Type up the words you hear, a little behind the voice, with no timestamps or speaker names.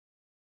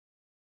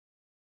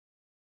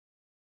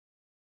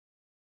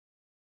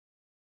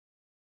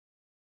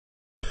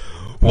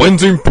When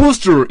the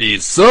imposter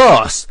is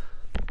us.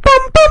 Dun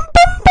dun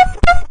dun dun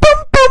dun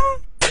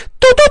dun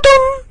dun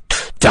dun.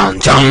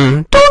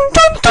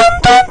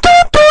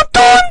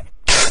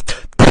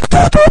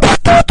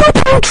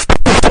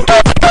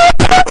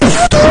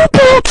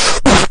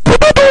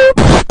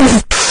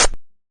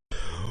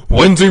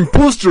 When the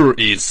imposter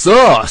is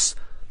us.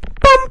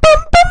 Dun dun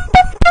dun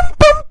dun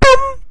dun dun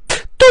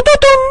dun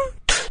dun.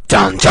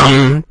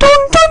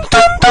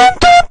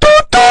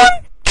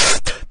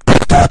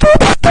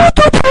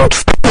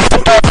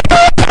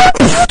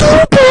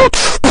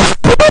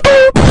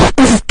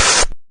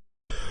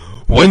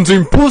 When the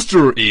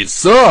imposter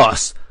is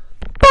us.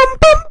 Dun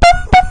dun dun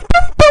dun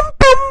dun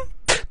dun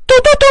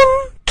dun dun.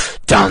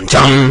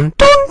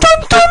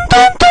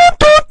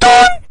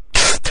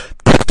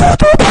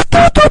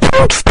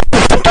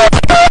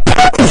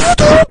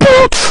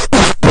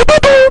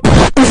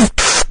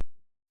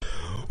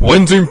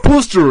 When the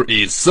imposter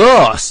is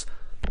us.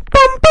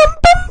 Dun dun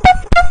dun dun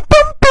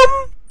dun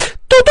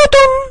dun dun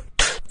dun.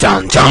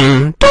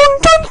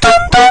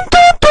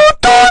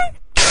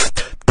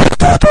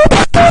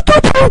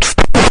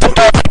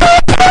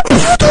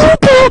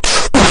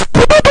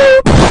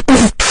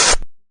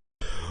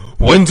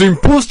 When the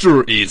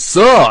imposter is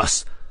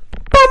us.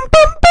 Dun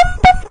dun dun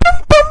dun dun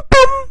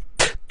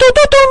dun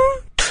dun dun.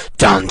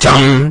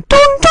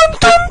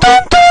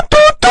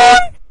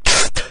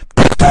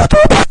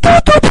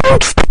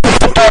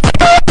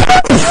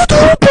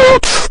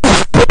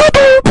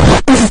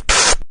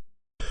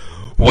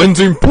 When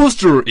the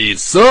imposter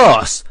is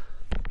us.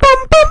 Dun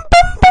dun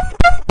dun dun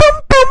dun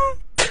dun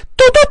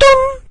dun dun.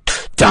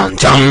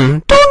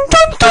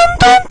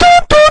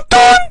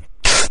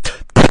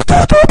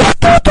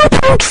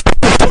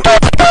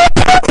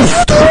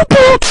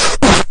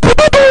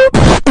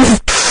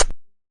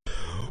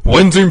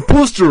 When the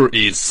imposter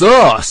is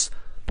us.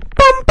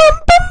 Dun dun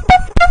dun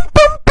dun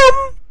dun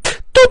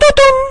dun dun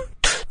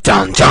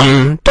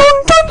dun.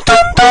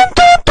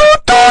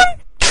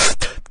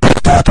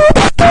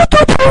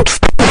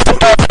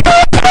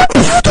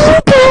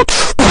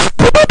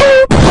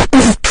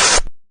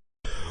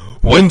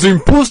 When the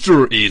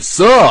imposter is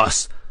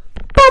us.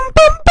 Dun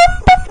dun dun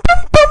dun dun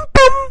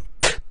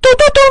dun dun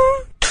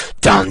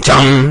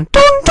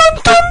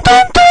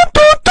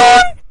dun.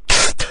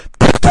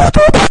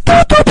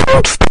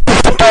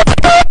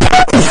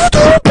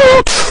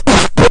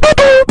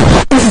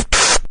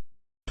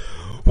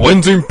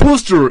 When the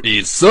imposter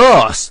is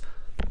us.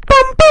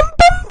 Dun dun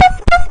dun dun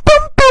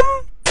dun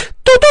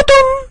dun dun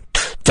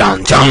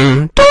dun.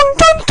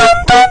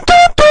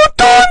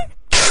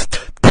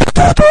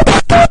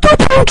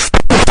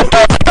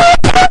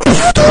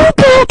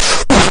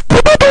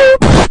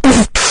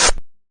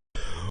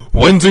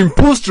 When the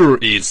imposter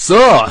is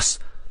us.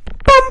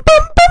 Dun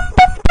dun dun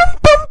dun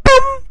dun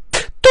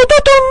dun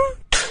dun dun.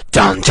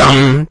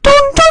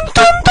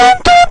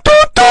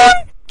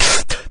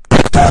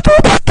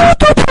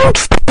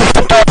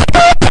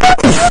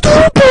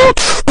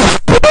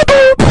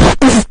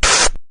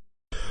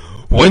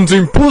 When the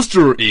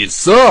imposter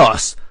is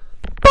us.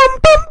 Dun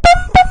dun dun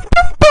dun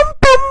dun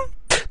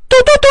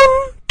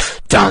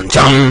dun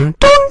dun.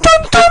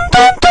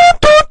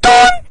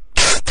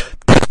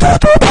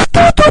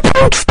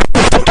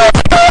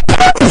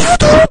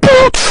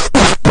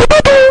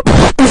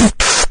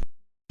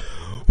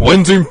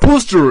 When the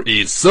imposter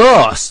is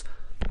us.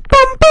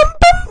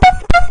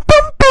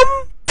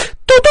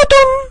 Dun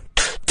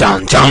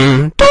dun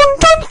dun dun dun dun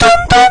dun.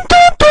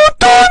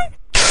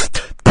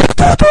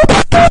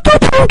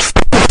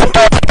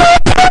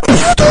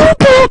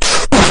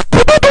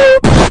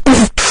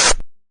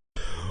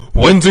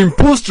 When the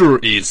imposter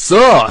is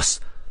us.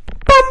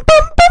 Dun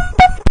dun dun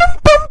dun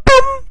dun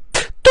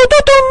dun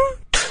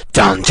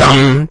dun.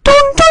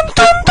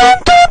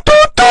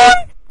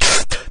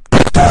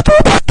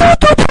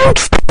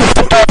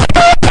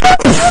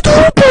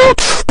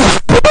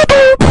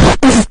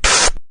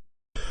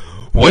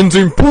 When the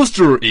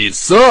imposter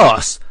is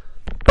us.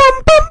 Dun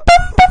dun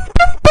dun dun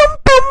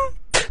dun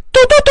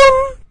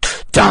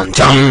dun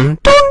dun.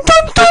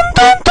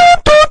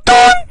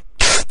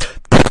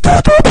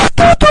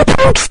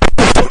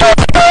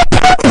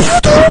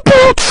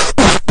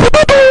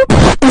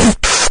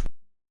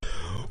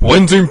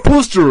 When the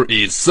imposter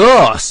is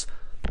us.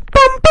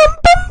 Dun dun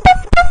dun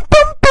dun dun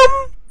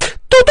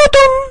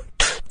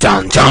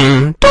dun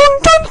dun.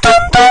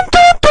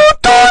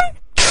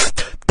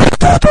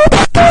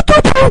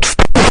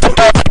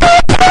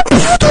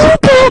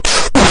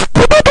 When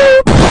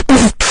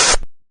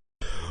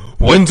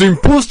the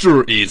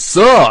imposter is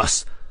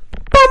us.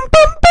 Dun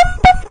dun dun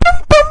dun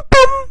dun dun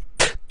dun.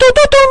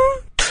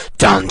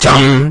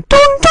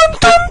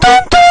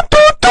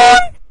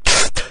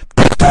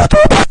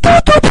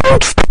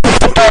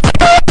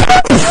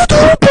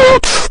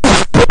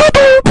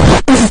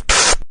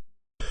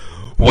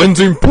 When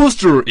the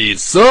imposter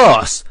is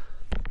us.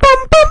 Dun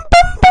dun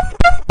dun dun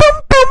dun dun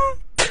dun.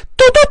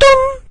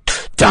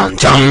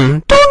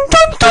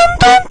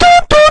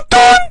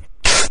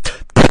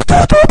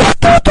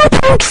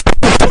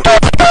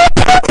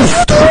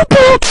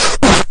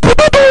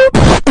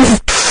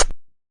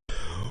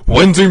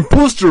 When the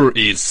imposter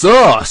is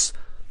us.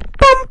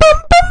 Bum bum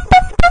bum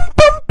bum bum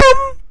bum bum.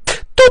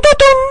 Dun dun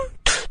dun.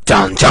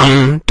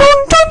 Dun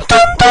dun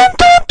dun dun dun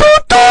dun dun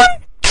dun.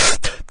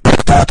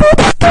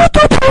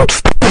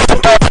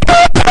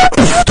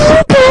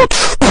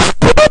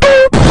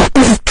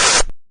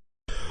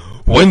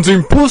 When the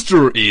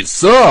imposter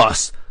is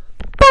us.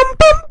 Bum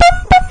bum bum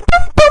bum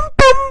bum bum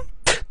bum.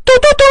 Dun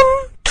dun dun.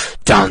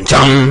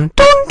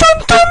 Dun dun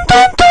dun dun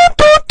dun dun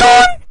dun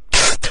dun.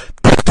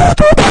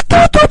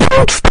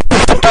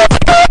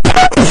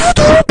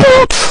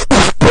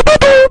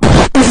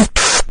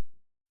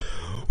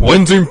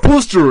 When the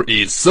imposter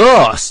is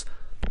us.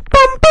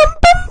 Bum bum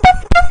bum bum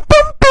bum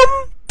bum bum.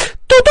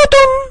 Dun dun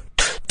dun.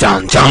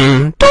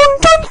 Dun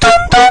dun dun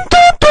dun dun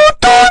dun dun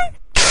dun.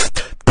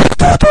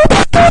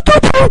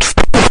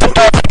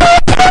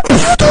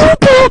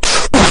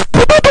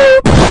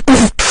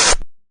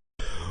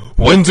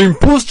 When the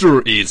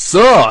imposter is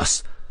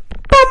us.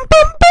 Bum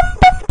bum bum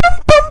bum bum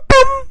bum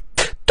bum.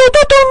 Dun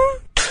dun dun.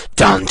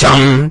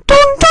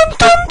 Dun dun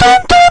dun dun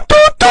dun dun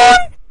dun dun.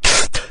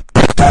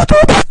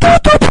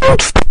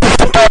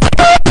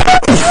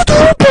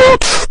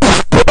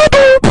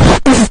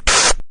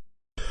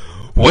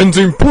 When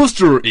the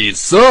imposter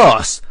is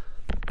us.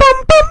 Bum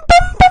bum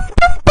bum bum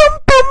bum bum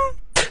bum.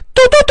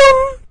 Dun dun dun.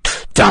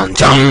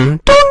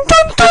 Dun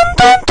dun dun dun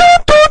dun dun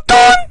dun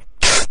dun.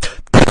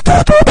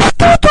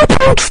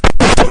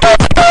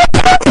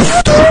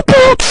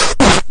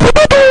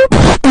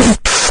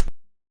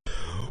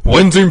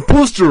 When the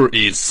imposter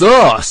is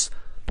us.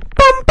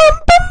 Bum bum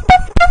bum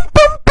bum bum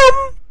bum bum.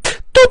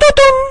 Dun dun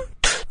dun.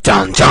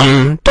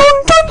 Dun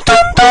dun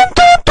dun dun dun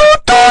dun dun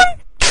dun.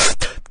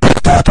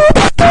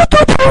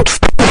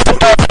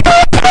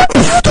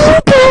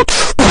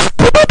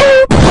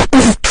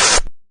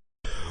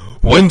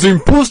 When the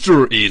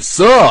imposter is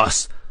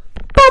us.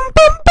 Bum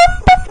bum bum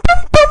bum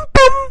bum bum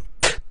bum.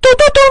 Dun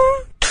dun dun.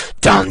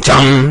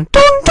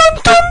 Dun dun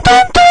dun dun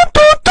dun dun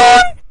dun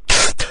dun.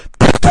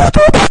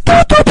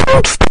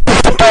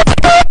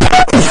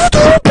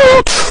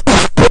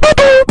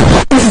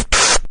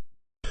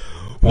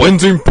 When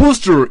the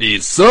imposter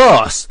is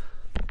us.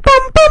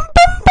 Bum bum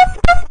bum bum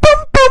bum bum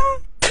bum.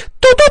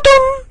 Dun dun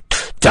dun.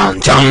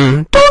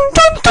 Dun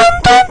dun dun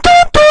dun dun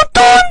dun dun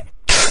dun.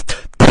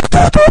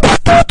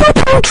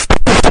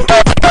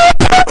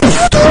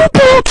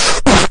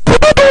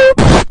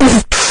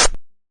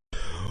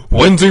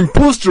 When the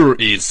imposter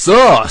is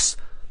us.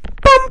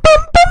 Bum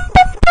bum bum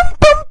bum bum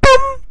bum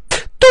bum.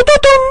 Dun dun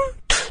dun.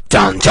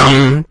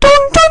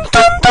 Dun dun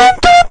dun dun dun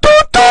dun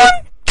dun dun.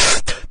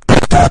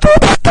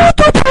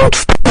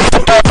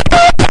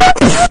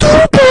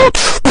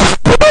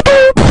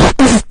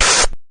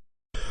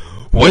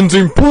 When the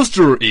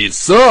imposter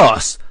is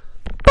us.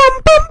 Bum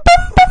bum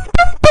bum bum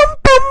bum bum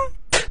bum.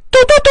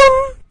 Dun dun dun.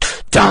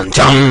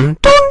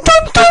 Dun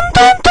dun dun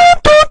dun dun dun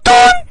dun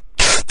dun.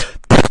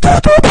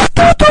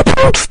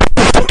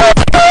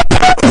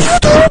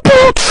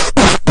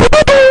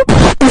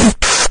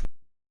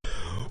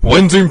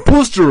 When the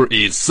imposter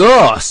is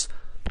us.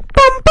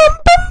 Bum bum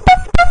bum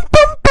bum bum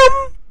bum bum.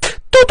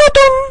 Dun dun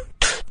dun.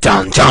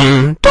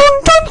 Dun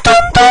dun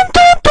dun dun dun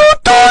dun dun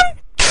dun.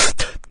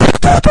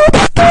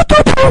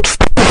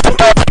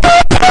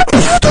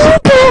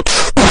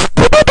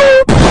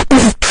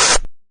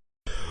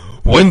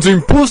 When the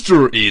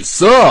imposter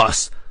is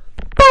us.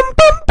 Bum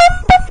bum bum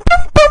bum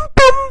bum bum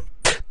bum.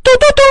 Dun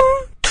dun dun.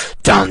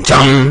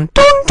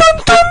 Dun dun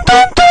dun dun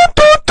dun dun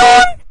dun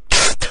dun.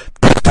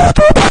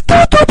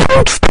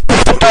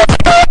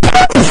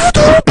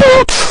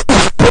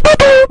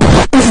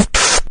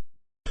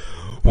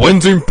 When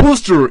the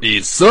imposter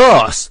is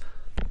us.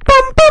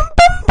 Bum bum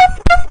bum bum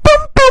bum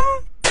bum bum.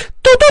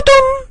 Dun dun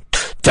dun.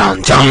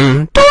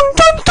 Dun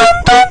dun dun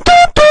dun dun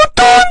dun dun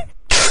dun.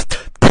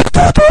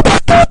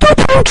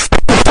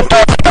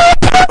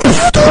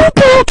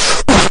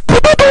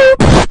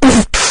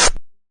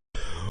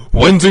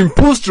 When the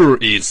imposter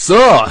is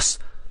us.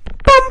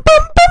 Bum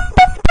bum bum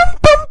bum bum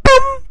bum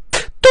bum.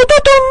 Dun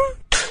dun dun.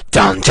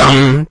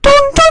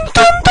 Dun dun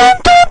dun dun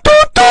dun dun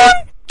dun dun.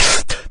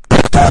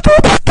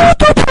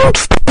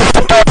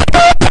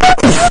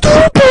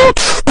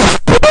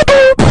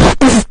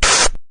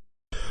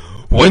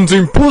 When the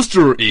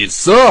imposter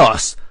is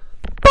us.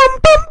 Bum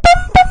bum bum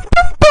bum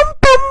bum bum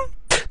bum.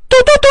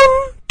 Dun dun dun.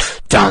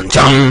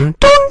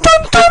 Dun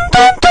dun dun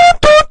dun dun dun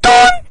dun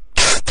dun.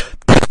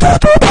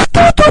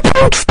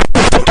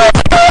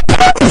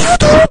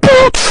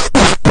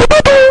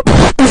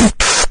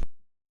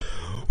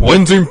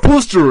 When the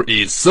imposter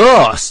is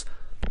us.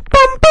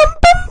 Bum bum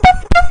bum bum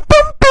bum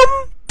bum bum.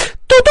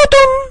 Dun dun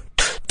dun.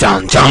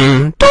 Dun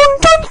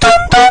dun dun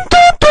dun dun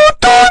dun dun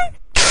dun.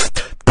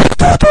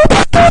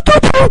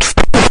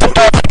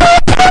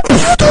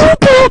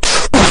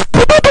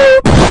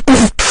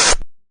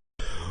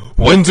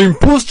 When the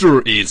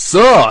imposter is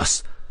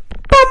us.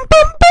 Bum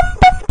bum bum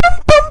bum bum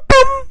bum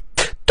bum.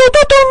 Dun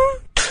dun dun.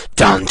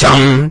 Dun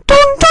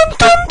dun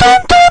dun dun dun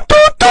dun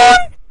dun dun.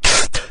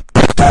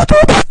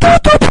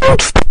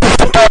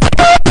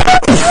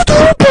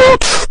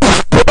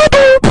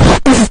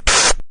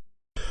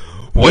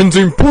 Wen's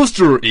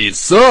imposter is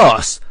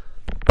sus.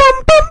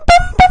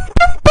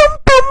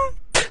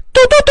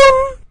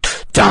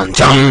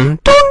 짱짱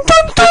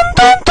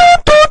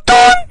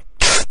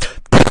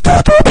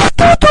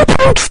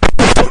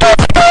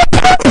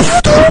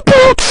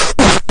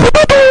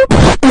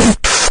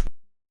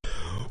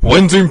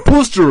Wen's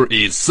imposter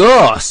is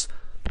sus.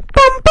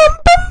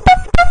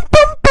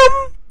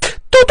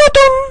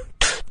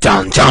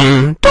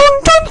 짱짱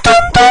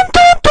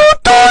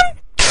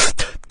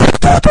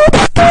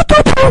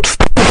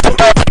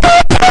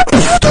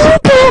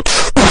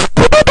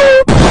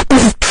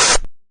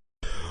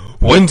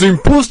Wen's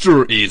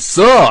imposter is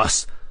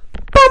sus.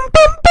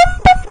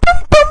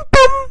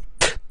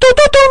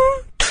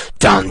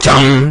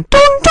 짱짱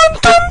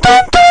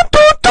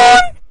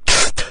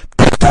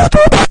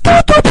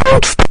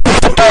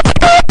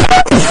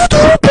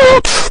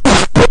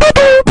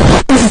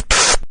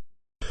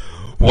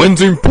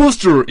Wen's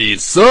imposter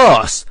is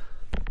sus.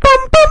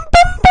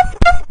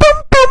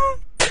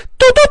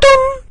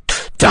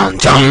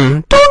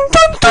 짱짱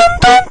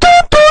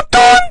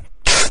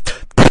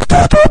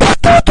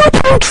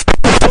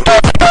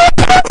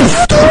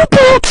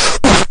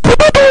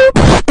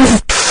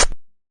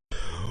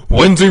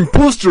Wen's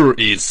imposter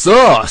is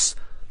sus.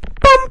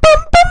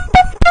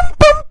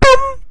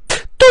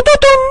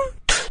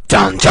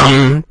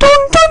 짱짱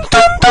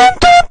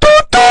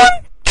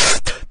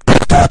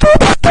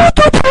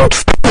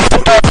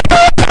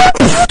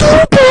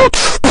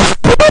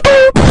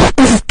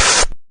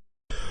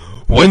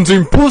Wen's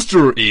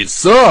imposter is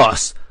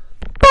sus.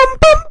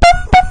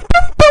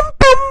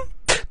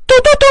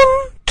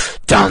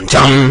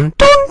 짱짱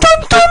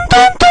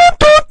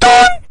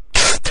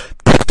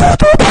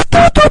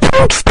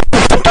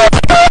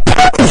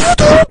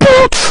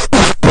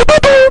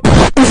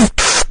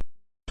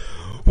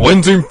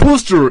Wen's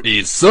imposter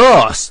is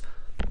sus.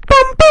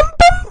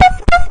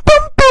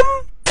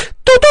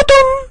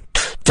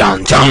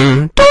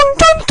 짱짱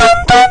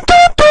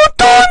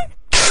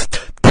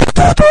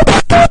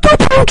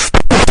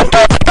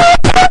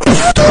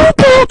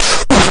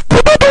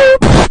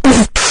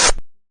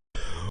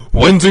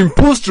Wen's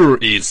imposter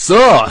is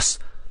sus.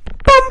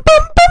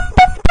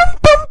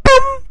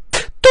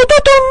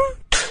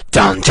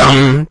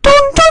 짱짱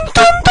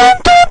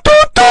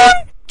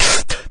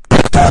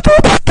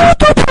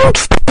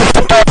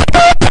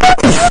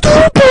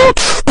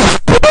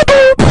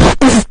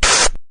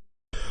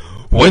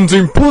Wen's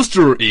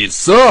imposter is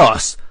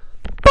sus.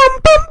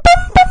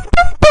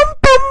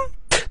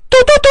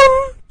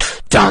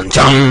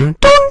 짱짱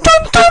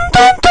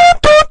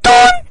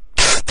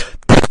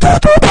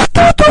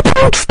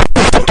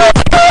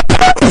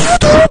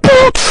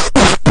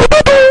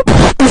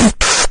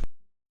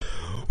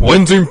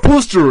Wen's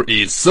imposter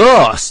is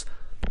sus.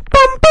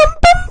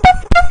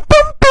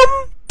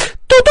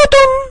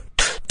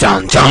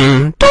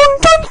 짱짱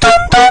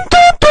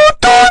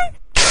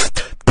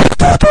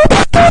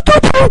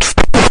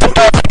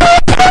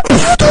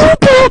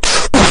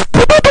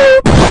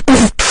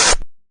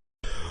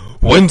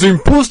Wen's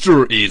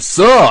imposter is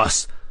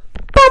sus.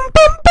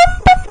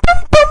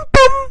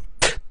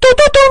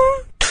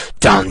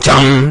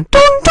 짱짱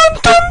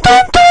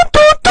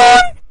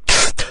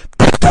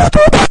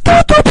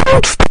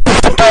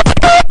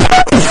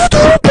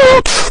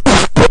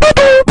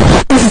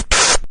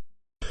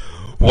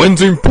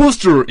Wen's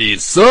imposter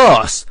is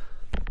sus.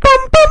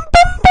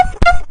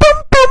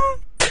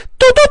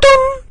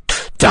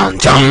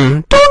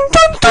 짱짱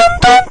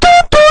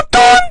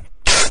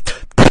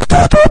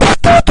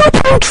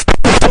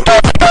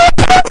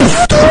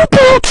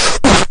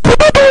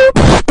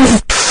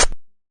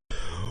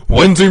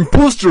Wen's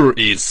imposter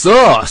is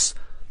sus.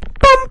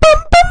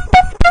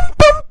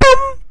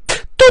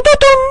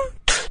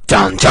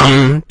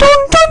 짱짱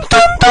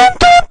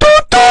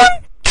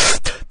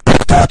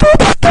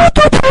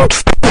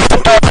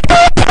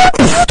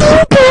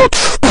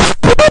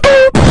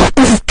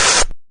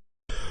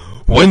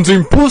Wen's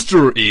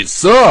imposter is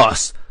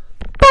sus.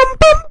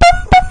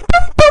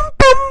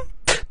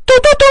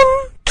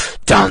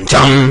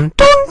 짱짱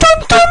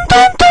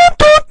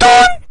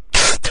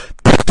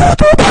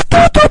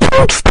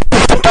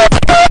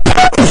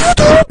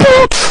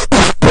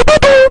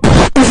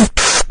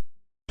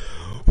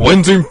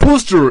Wen's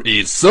imposter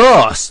is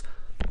sus.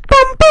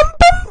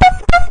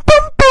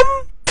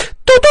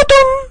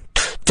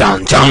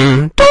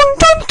 짱짱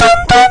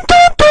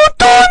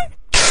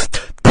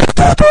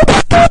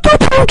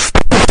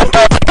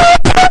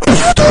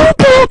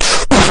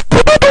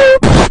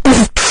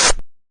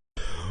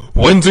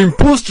Wen's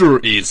imposter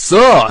is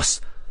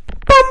sus.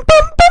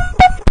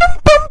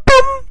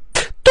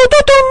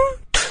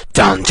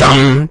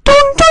 짱짱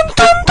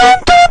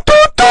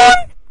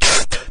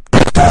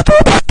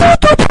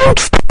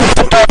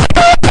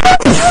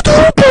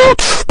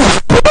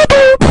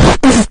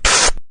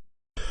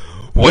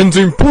Wen's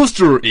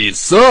imposter is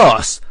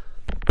sus.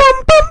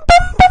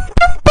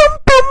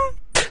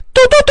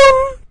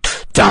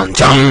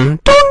 짱짱